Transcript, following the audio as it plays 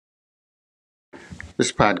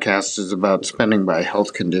This podcast is about spending by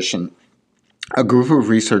health condition. A group of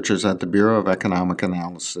researchers at the Bureau of Economic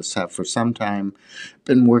Analysis have for some time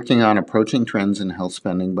been working on approaching trends in health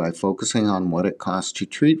spending by focusing on what it costs to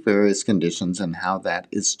treat various conditions and how that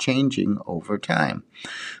is changing over time.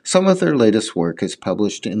 Some of their latest work is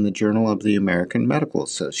published in the Journal of the American Medical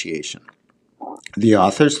Association. The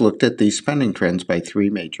authors looked at these spending trends by three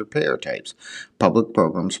major payer types: public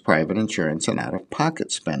programs, private insurance, and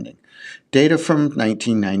out-of-pocket spending. Data from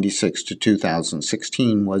 1996 to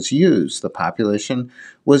 2016 was used. The population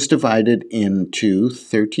was divided into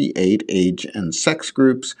 38 age and sex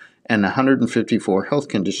groups, and 154 health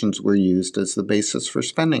conditions were used as the basis for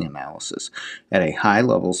spending analysis. At a high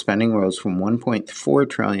level, spending rose from $1.4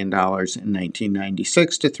 trillion in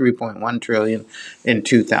 1996 to $3.1 trillion in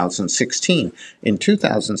 2016. In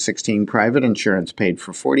 2016, private insurance paid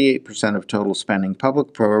for 48% of total spending,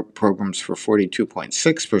 public programs for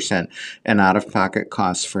 42.6%, and out-of-pocket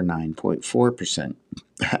costs for 9.4%.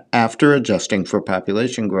 After adjusting for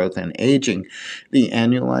population growth and aging, the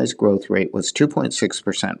annualized growth rate was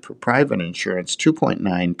 2.6% for private insurance,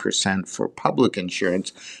 2.9% for public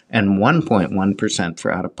insurance, and 1.1%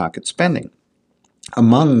 for out-of-pocket spending.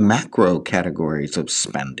 Among macro categories of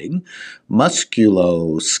spending,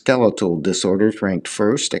 musculoskeletal disorders ranked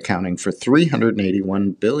first, accounting for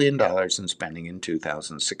 $381 billion in spending in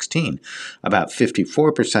 2016. About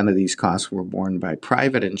 54% of these costs were borne by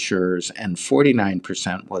private insurers, and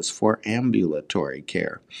 49% was for ambulatory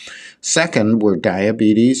care. Second were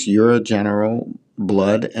diabetes, urogenital,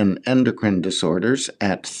 blood, and endocrine disorders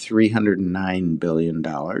at $309 billion.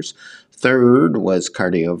 Third was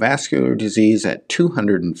cardiovascular disease at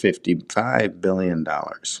 $255 billion.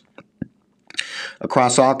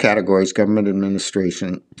 Across all categories, government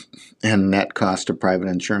administration and net cost of private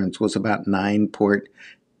insurance was about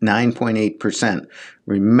 9.8%.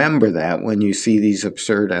 Remember that when you see these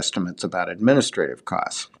absurd estimates about administrative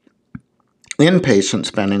costs. Inpatient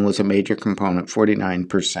spending was a major component,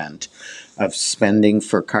 49% of spending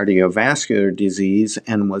for cardiovascular disease,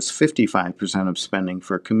 and was 55% of spending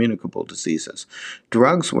for communicable diseases.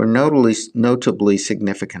 Drugs were notably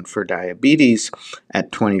significant for diabetes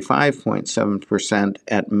at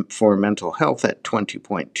 25.7%, for mental health at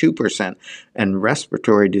 20.2%, and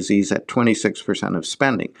respiratory disease at 26% of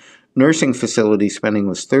spending. Nursing facility spending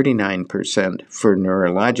was 39% for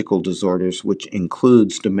neurological disorders, which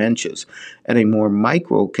includes dementias. At a more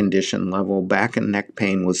micro condition level, back and neck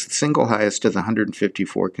pain was the single highest of the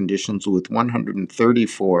 154 conditions, with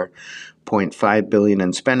 $134.5 billion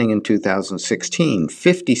in spending in 2016.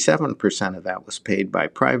 57% of that was paid by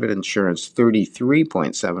private insurance,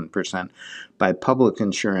 33.7% by public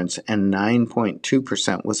insurance, and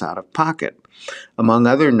 9.2% was out of pocket. Among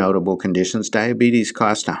other notable conditions, diabetes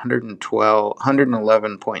cost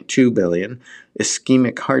 $111.2 billion,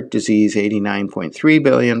 ischemic heart disease $89.3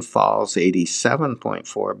 billion, falls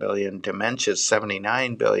 $87.4 billion, dementia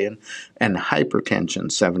 $79 billion, and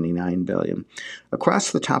hypertension $79 billion.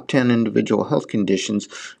 Across the top 10 individual health conditions,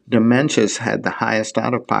 dementias had the highest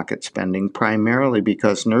out-of-pocket spending, primarily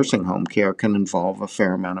because nursing home care can involve a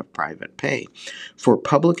fair amount of private pay. For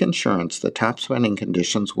public insurance, the top spending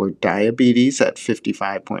conditions were diabetes at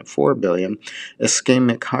 $55.4 billion,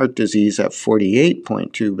 ischemic heart disease at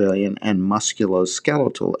 $48.2 billion, and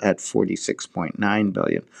musculoskeletal at $46.9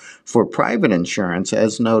 billion. For private insurance,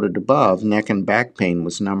 as noted above, neck and back pain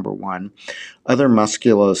was number one, other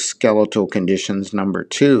musculoskeletal conditions number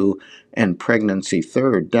two, and pregnancy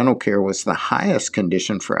third. Dental care was the highest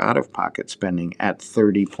condition for out-of-pocket spending at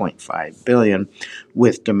 $30.5 billion,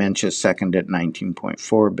 with dementia second at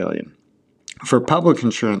 $19.4 billion. For public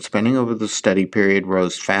insurance, spending over the study period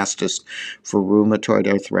rose fastest for rheumatoid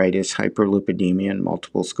arthritis, hyperlipidemia, and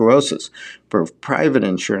multiple sclerosis. For private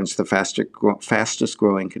insurance, the fastest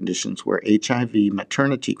growing conditions were HIV,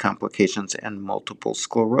 maternity complications, and multiple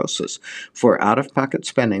sclerosis. For out-of-pocket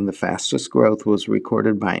spending, the fastest growth was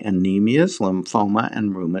recorded by anemias, lymphoma,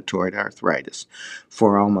 and rheumatoid arthritis.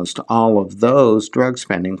 For almost all of those, drug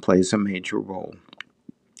spending plays a major role.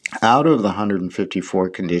 Out of the 154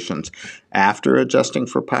 conditions, after adjusting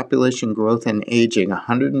for population growth and aging,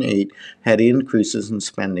 108 had increases in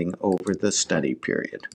spending over the study period.